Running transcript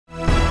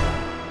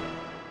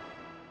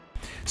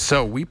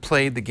So we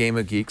played the Game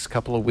of Geeks a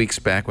couple of weeks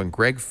back when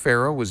Greg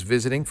Ferro was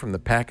visiting from the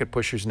Packet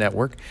Pushers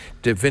Network,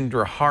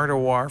 Devindra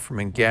Hardawar from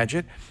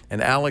Engadget,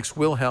 and Alex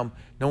Wilhelm.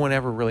 No one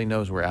ever really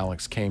knows where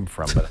Alex came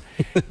from,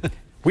 but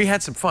we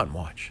had some fun.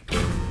 Watch.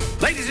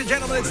 Ladies and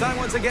gentlemen, it's time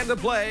once again to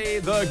play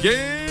the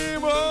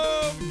Game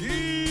of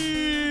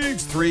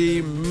Geeks.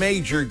 Three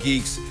major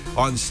geeks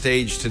on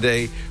stage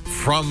today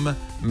from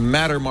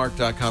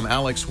Mattermark.com.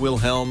 Alex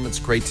Wilhelm, it's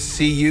great to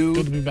see you.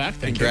 Good to be back.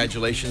 Thank you.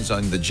 Congratulations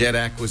on the jet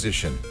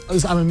acquisition.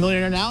 I'm a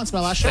millionaire now. It's my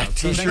last show. That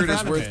T-shirt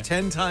is worth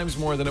 10 times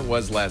more than it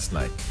was last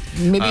night.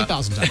 Maybe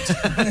 1,000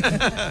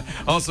 times.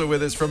 Also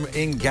with us from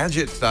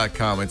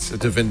Engadget.com, it's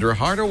Devindra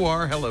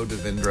Hardawar. Hello,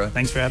 Devindra.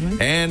 Thanks for having me.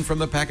 And from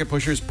the Packet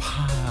Pushers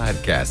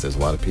podcast. There's a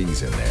lot of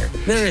P's in there.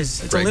 There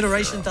is. It's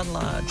alliteration done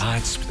large.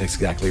 That's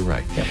exactly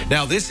right. Yep.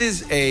 Now, this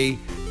is a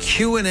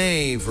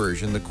Q&A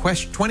version, the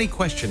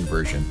 20-question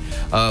version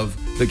of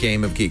the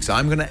Game of Geeks.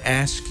 I'm going to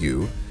ask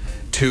you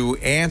to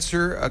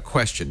answer a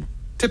question.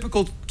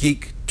 Typical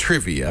geek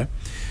trivia.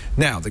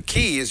 Now, the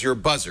key is your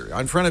buzzer.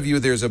 In front of you,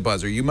 there's a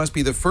buzzer. You must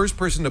be the first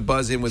person to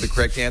buzz in with the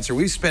correct answer.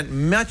 We've spent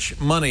much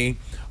money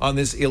on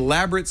this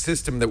elaborate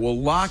system that will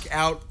lock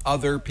out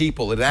other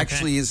people. It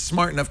actually is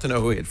smart enough to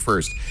know who hit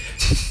first.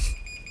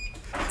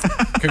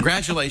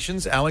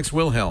 Congratulations, Alex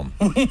Wilhelm.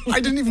 I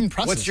didn't even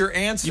press What's your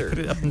answer? You put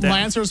it up and down. My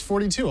answer is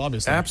 42,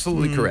 obviously.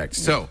 Absolutely correct.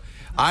 So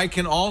I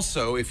can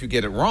also, if you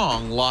get it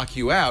wrong, lock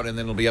you out, and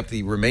then it'll be up to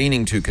the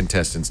remaining two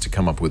contestants to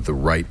come up with the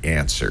right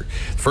answer.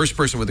 The first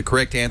person with the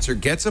correct answer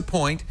gets a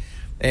point,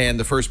 and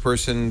the first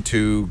person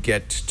to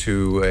get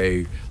to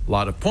a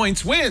lot of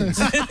points wins.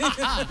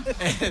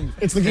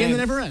 It's the game that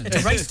never ends.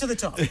 It's a race to the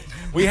top.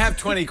 We have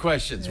 20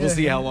 questions. We'll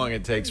see how long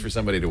it takes for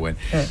somebody to win.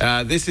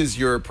 This is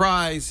your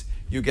prize.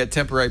 You get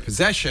temporary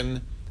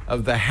possession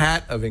of the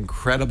Hat of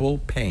Incredible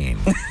Pain.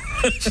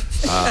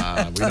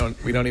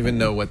 We don't even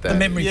know what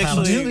that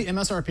is. Do you know the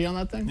MSRP on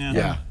that thing?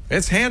 Yeah.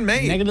 It's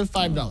handmade.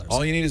 -$5.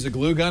 All you need is a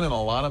glue gun and a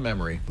lot of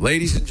memory.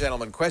 Ladies and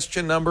gentlemen,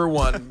 question number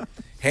one.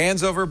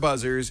 Hands over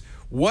buzzers.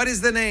 What is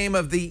the name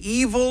of the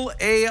evil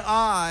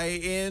AI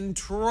in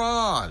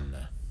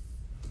Tron?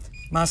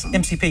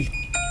 MCP.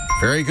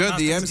 Very good.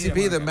 The Master MCP,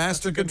 the Control.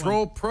 Master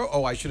Control Pro.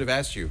 Oh, I should have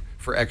asked you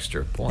for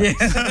extra points.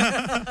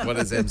 What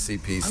does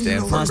MCP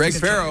stand for? Greg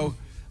Ferro,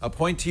 a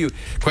point to you.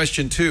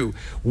 Question two.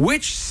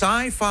 Which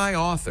sci-fi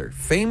author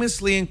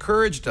famously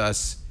encouraged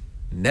us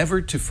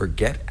never to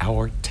forget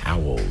our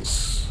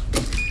towels?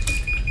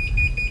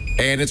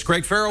 And it's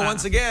Greg Ferro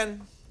once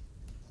again.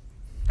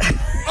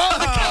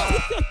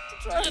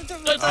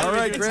 All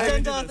right,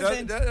 Greg. I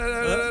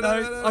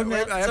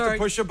have to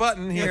push a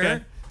button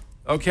here.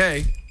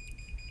 Okay.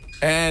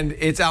 And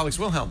it's Alex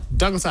Wilhelm.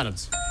 Douglas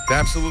Adams.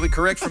 Absolutely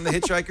correct, from the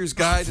Hitchhiker's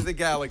Guide to the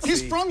Galaxy.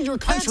 He's from your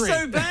country.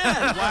 That's so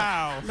bad.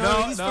 Wow.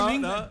 No, he's from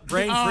England.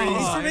 Brain freeze.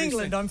 He's from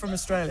England. I'm from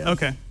Australia.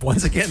 Okay.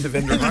 Once again,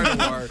 Devindra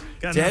Hardawar,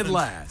 dead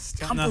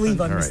last. Can't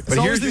believe I missed But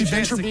It's here's always your the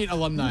chance VentureBeat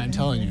alumni, I'm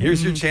telling you.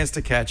 Here's your chance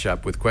to catch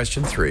up with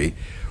question three.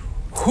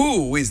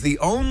 Who is the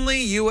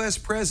only U.S.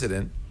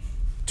 president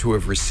to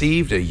have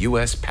received a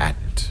U.S.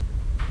 patent?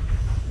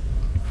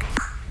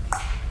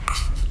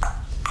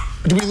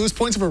 Do we lose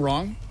points if we're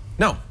wrong?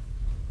 No.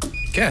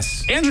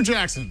 Guess. Andrew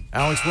Jackson.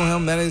 Alex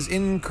Wilhelm, that is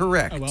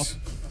incorrect. Oh, well.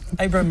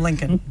 Abraham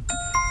Lincoln.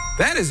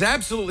 That is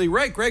absolutely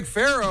right. Greg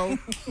Ferro.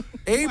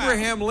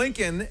 Abraham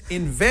Lincoln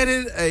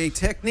invented a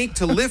technique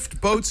to lift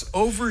boats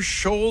over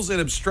shoals and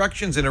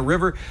obstructions in a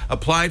river,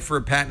 applied for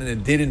a patent,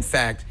 and did, in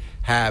fact,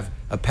 have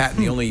a patent,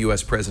 the only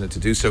U.S. president to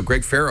do so.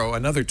 Greg Ferro,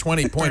 another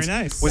 20 points. Very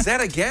nice. Was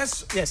that a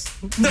guess? Yes.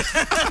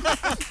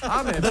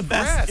 I'm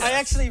impressed. I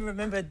actually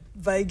remembered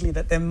vaguely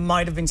that there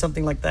might have been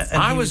something like that.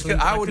 I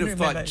would have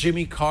thought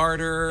Jimmy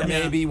Carter,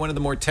 maybe one of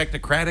the more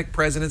technocratic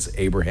presidents,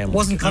 Abraham Lincoln.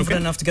 Wasn't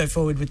confident enough to go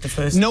forward with the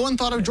first. No one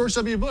thought of George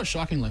W. Bush,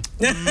 shockingly.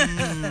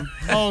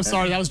 Oh,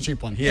 sorry, that was a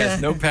cheap one. He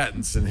has no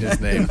patents in his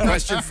name.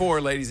 Question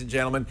four, ladies and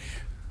gentlemen.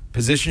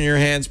 Position your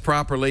hands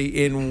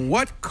properly. In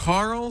what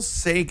Carl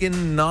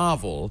Sagan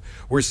novel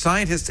were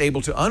scientists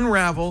able to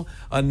unravel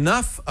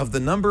enough of the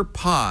number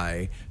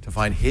pi to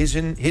find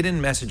hidden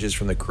messages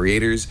from the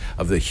creators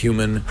of the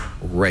human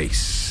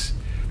race?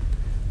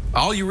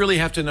 All you really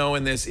have to know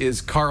in this is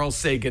Carl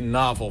Sagan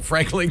novel,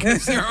 frankly,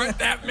 because there aren't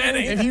that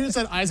many. If you had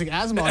said Isaac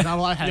Asimov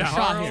novel, I had a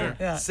shot here.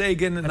 Yeah.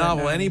 Sagan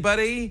novel.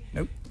 Anybody?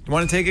 Nope. You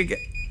want to take a guess?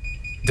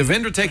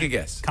 Devindra, take a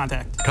guess.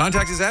 Contact.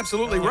 Contact is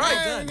absolutely right.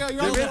 There you go,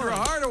 you're on the board.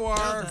 Devindra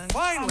Hardawar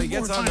finally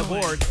gets on the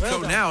finally. board.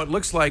 So now it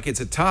looks like it's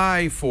a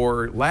tie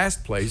for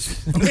last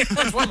place.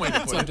 That's one way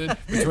to put it.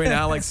 Between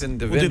Alex and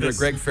Devindra,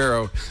 Greg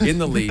Ferro in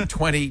the lead,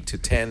 20 to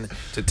 10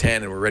 to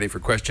 10, and we're ready for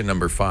question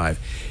number 5.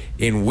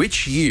 In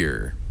which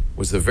year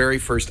was the very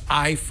first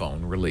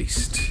iPhone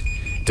released?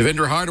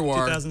 Devindra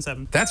Hardawar.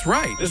 2007. That's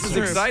right. This is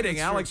exciting.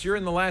 Alex, you're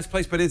in the last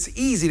place, but it's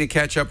easy to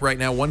catch up right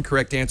now. One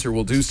correct answer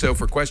will do so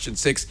for question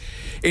 6.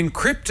 In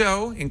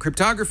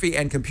cryptography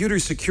and computer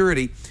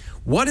security,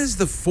 what is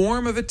the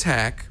form of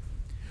attack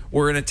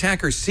where an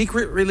attacker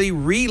secretly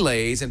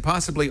relays and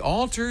possibly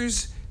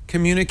alters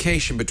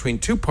communication between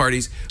two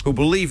parties who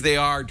believe they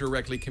are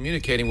directly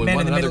communicating with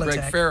one another.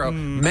 Greg Ferro.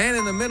 Man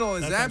in the middle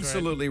is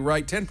absolutely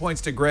right. 10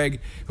 points to Greg,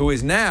 who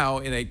is now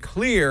in a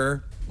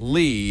clear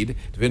lead.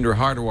 Devindra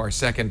Hardawar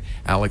second,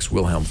 Alex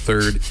Wilhelm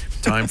third.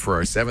 Time for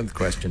our 7th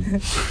question.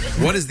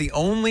 What is the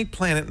only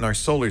planet in our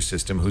solar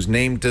system whose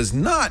name does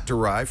not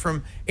derive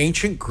from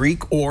ancient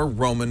Greek or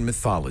Roman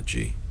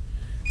mythology?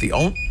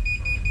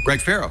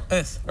 Greg Ferro.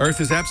 Earth.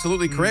 Earth is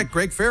absolutely correct.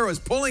 Greg Ferro is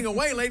pulling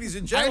away, ladies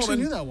and I gentlemen. actually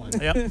knew that one.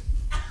 Yep.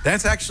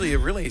 That's actually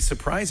really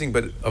surprising,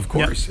 but of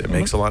course, it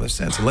makes a lot of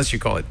sense, unless you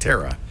call it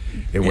Terra,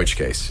 in which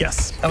case.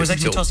 Yes. I was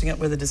actually tossing up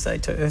whether to say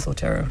to Earth or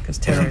Terra, because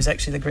Terra is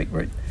actually the Greek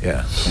root.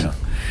 Yeah.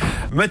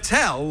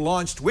 Mattel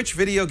launched which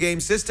video game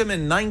system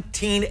in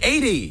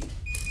 1980?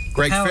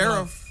 Greg Power Ferro.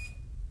 Glove.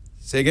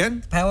 Say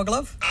again? Power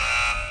Glove?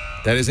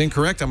 That is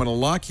incorrect. I'm going to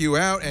lock you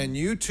out, and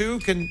you two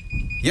can...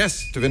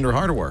 Yes, Devindra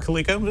Hardawar.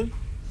 Coleco?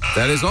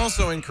 That is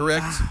also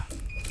incorrect.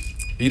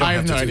 You don't I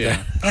have have to no do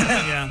idea.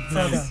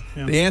 that.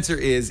 Yeah. The answer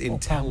is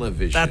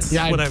Intellivision. That's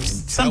Yeah, what I was.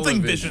 Something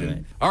Television.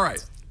 vision. All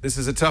right, this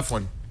is a tough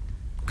one.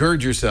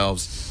 Gird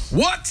yourselves.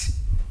 What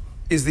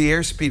is the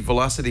airspeed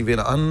velocity of an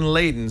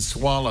unladen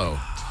swallow?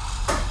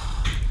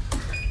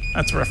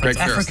 That's a reference. Greg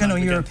Ferro. African or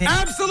European?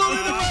 Absolutely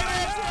the right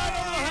answer. I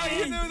don't know how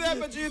you knew that,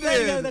 but you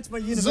There you go, did. that's my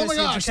university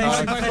gosh,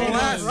 education that's credit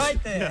class.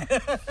 right there.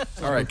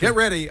 All right, get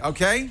ready,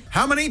 okay?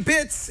 How many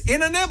bits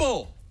in a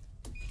nibble?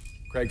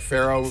 Greg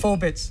Ferro, 4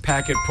 bits.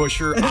 packet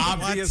pusher,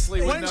 obviously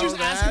would Why didn't you know just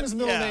ask him his that.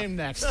 middle Yeah. name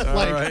next? All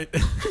right.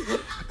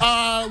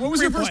 What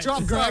was your first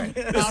drop, Greg?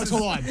 Alex,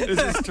 hold on. This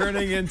is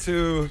turning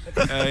into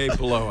a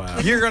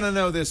blowout. You're going to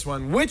know this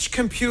one. Which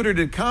computer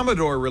did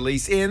Commodore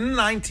release in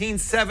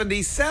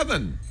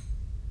 1977?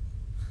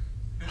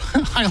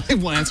 I only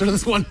have one answer to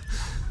this one.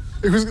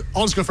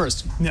 I'll just go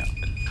first. Yeah.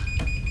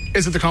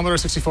 Is it the Commodore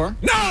 64?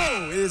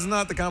 No, it is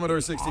not the Commodore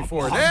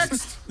 64.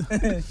 Next.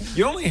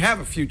 You only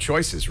have a few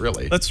choices,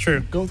 really. That's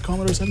true. Go with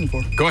Commodore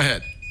 74. Go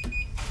ahead.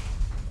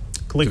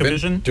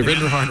 ColecoVision?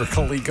 Devindra Hardawar,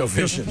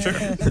 ColecoVision.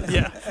 Sure.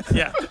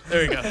 Yeah.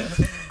 There you go.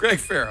 Greg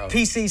Ferro.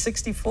 PC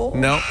 64?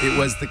 No, it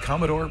was the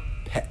Commodore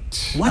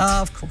PET. What?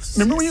 Of course.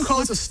 Remember when you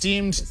called us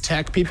esteemed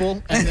tech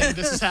people, and then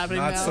this is happening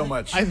Not now? so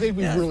much. I think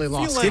we've really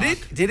lost Did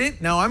it? Did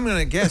it? Now, I'm going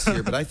to guess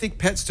here, but I think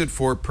PET stood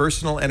for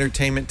Personal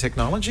Entertainment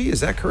Technology. Is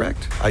that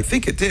correct? I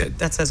think it did.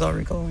 That's as I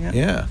recall, yeah.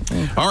 Yeah.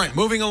 All right,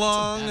 moving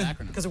along.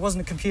 Because it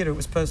wasn't a computer, it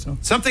was personal.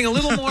 Something a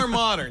little more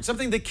modern,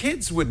 something the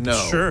kids would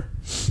know. Sure.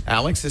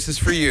 Alex, this is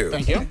for you.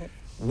 Thank you.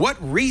 What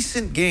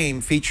recent game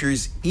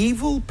features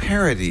evil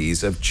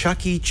parodies of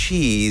Chuck E.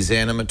 Cheese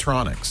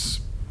animatronics?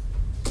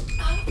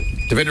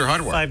 Devindra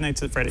Hardawar. Five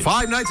Nights at Freddy's.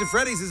 Five Nights at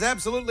Freddy's is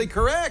absolutely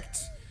correct.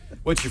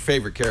 What's your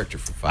favorite character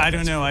for Five I Nights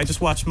don't at know. I just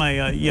watched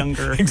my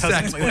younger cousins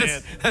Exactly. play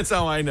it. That's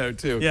how I know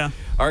too. Yeah.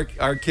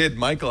 Our kid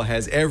Michael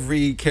has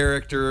every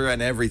character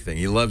and everything.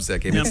 He loves that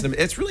game. Yep.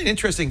 It's really an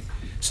interesting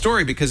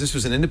story because this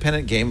was an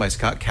independent game by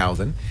Scott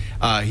Calvin.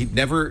 He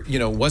never,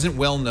 wasn't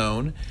well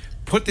known.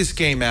 Put this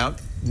game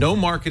out. No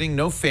marketing,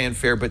 no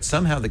fanfare, but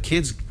somehow the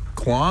kids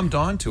glommed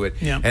onto it.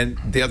 Yeah. And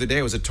the other day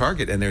I was at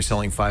Target and they're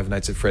selling Five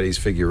Nights at Freddy's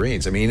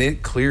figurines. I mean,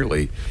 it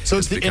clearly. So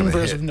it's has the become a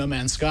inverse hit. of No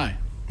Man's Sky.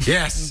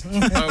 Yes.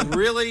 A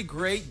really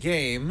great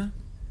game.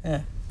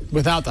 Yeah.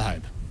 Without the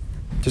hype.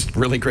 Just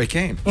really great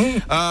game.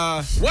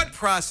 What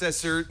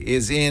processor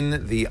is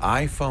in the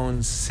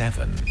iPhone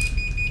 7?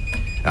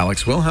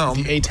 Alex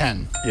Wilhelm. The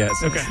A10. Yes.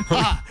 Okay.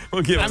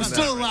 We'll give I'm him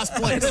still in last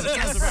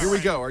place. Here we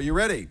go. Are you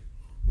ready?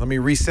 Let me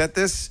reset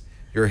this.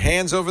 Your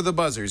hands over the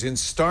buzzers. In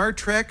Star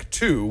Trek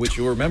II, which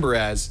you'll remember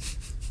as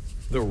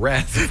The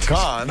Wrath of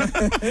Khan,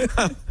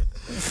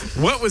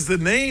 what was the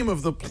name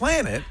of the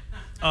planet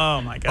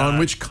Oh my God. on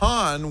which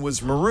Khan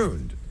was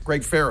marooned?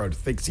 Greg Ferro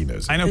thinks he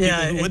knows it. I know people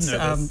Yeah, who would it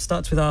know this.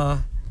 starts with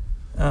our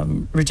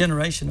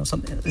regeneration or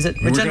something. Is it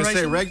You were going to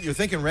regeneration? say you're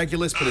thinking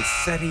Regulus, but it's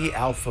SETI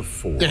Alpha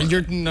 4. Yeah,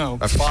 you're, no.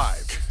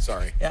 5,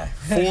 sorry. Yeah.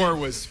 4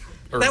 was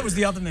earlier. That was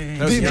the other movie.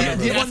 That was the other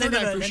the movie. one they effort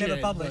I never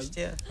appreciate, published,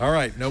 yeah. All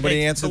right,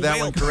 nobody Hey, answered the that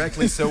whale. one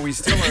correctly, so we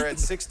still are at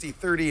 60,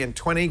 30, and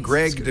 20.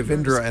 Greg,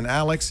 Devindra, and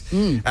Alex.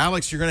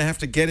 Alex, you're going to have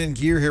to get in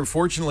gear here.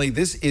 Fortunately,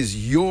 this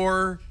is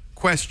your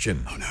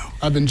question. Oh, no.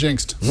 I've been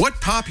jinxed. What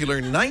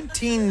popular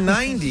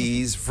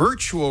 1990s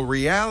virtual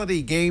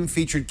reality game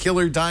featured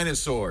killer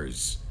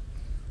dinosaurs?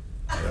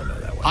 I don't know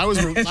that one. I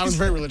was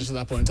very religious at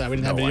that point in time. We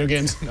didn't have video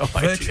games. No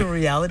idea. Virtual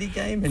reality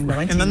game in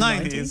 1990s. In the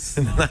 90s.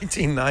 In the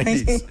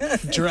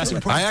 1990s.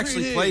 Jurassic Park. I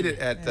actually 3D. played it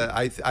at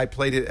I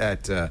played it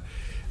at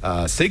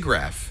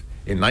SIGGRAPH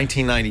in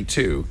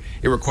 1992.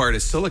 It required a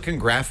Silicon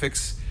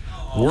Graphics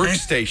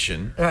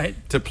workstation Right.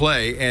 to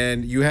play,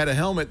 and you had a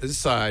helmet this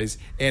size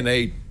and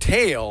a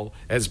tail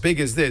as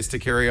big as this to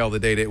carry all the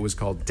data. It was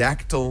called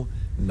Dactyl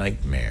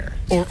Nightmare.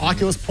 Or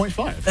Oculus Point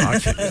 5.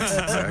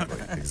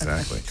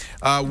 Exactly.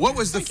 What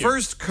was the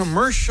first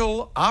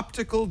commercial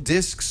optical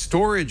disc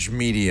storage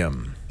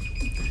medium?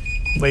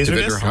 Laser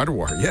Devindra disc?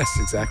 Hardawar. Yes,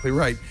 exactly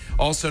right.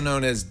 Also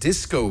known as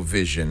Disco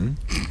Vision.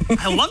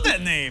 I love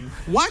that name.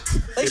 What?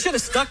 They should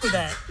have stuck with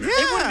that. It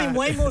would have been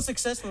way more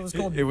successful. It was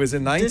called It was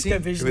in Disco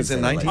Vision instead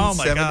of like-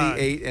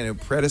 1978 and a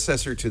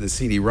predecessor to the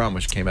CD-ROM,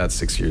 which came out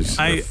 6 years.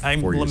 I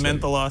 4 years lament later.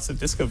 the loss of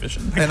Disco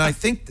Vision. And I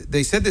think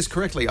they said this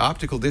correctly,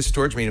 optical disc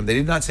storage medium. They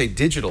did not say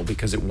digital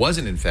because it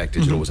wasn't, in fact,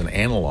 digital. It was an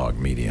analog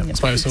medium.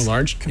 That's why it was so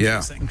large.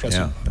 Yeah, Confusing.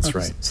 yeah, that's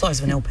right. Size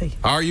of an LP.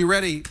 Are you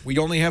ready? We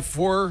only have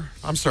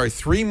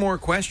 3 more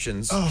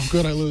questions. Oh,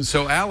 good, I lose.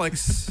 So,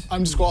 Alex,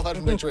 I'm disqualified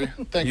from victory.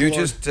 Thank you, you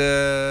Lord. just,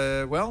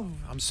 well,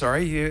 I'm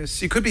sorry.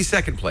 You could be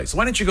second place.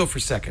 Why don't you go for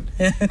second?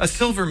 A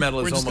silver medal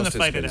is We're just almost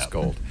gonna as fight good it as out.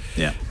 gold.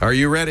 Yeah. Are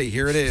you ready?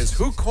 Here it is.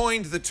 Who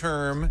coined the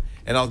term,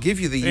 and I'll give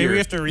you the Maybe year. we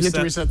have to You have reset.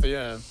 to reset the,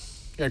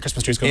 yeah,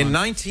 Christmas trees going In on.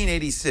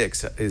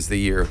 1986 is the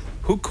year.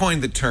 Who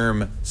coined the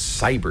term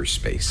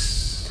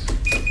cyberspace?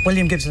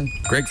 William Gibson.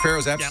 Greg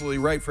Ferro's absolutely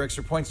right for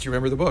extra points. Do you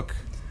remember the book?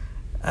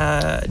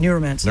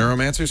 Neuromancer.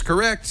 Neuromancer's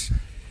correct.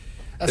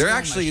 There still on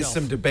actually my is shelf.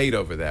 some debate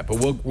over that, but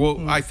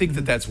I think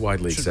that's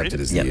widely accepted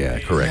as the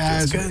Yep. correct. Yeah,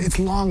 answer. it's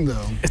long,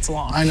 though. It's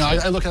long. I know,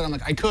 I look at it, I'm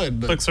like, I could,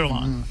 but Books are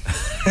long.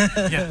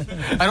 Yeah.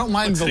 I don't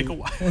mind Take a the...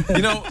 while.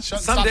 You know,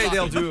 Stop someday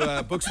talking. they'll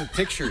do books with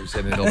pictures,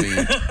 and it'll be.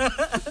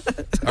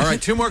 All right,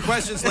 2 more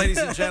questions, ladies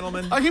and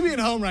gentlemen. I could be at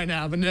home right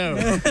now, but no.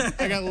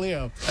 I got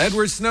Leo.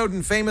 Edward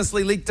Snowden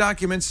famously leaked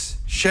documents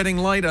shedding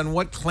light on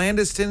what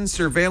clandestine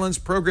surveillance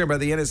program by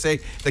the NSA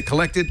that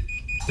collected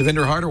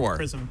Devindra Hardawar.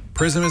 Prism.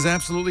 Prism is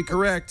absolutely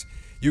correct.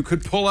 You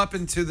could pull up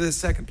into the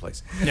second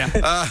place.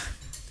 Yeah.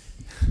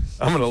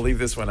 I'm going to leave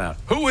this one out.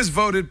 Who was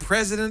voted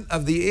president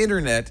of the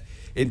internet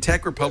in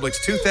Tech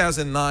Republic's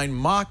 2009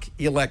 mock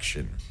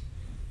election?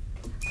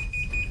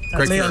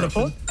 Greg Leo Ferro.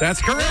 Laporte?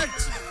 That's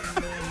correct.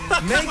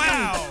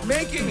 Wow.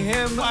 Making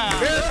him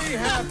very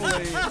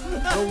happily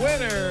the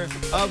winner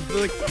of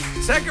the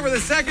second for the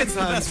second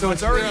time. So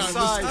it's already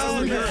sized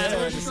over your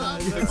head.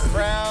 The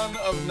crown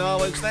of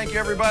knowledge. Thank you,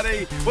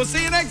 everybody. We'll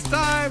see you next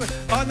time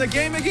on the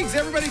Game of Geeks.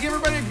 Everybody, give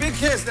everybody a big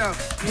kiss now.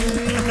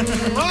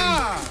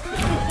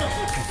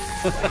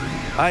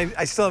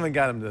 I still haven't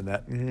got him doing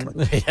that.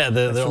 Yeah,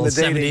 the old from the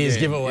dating 70s game.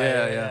 giveaway.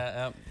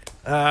 Yeah.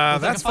 yeah.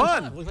 That's a fun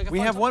fun. time. Looked like a We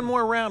fun have time. one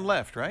more round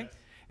left, right?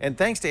 And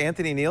thanks to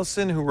Anthony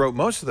Nielsen, who wrote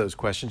most of those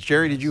questions.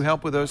 Jerry, did you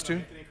help with those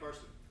two?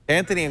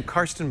 Anthony and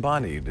Karsten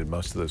Bondi did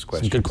most of those Some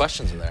questions. good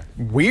questions in there.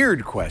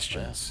 Weird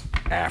questions.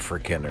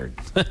 African or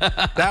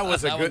that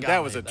was a That one good. got That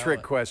me. was a That trick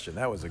one. question.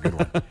 That was a good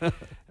one.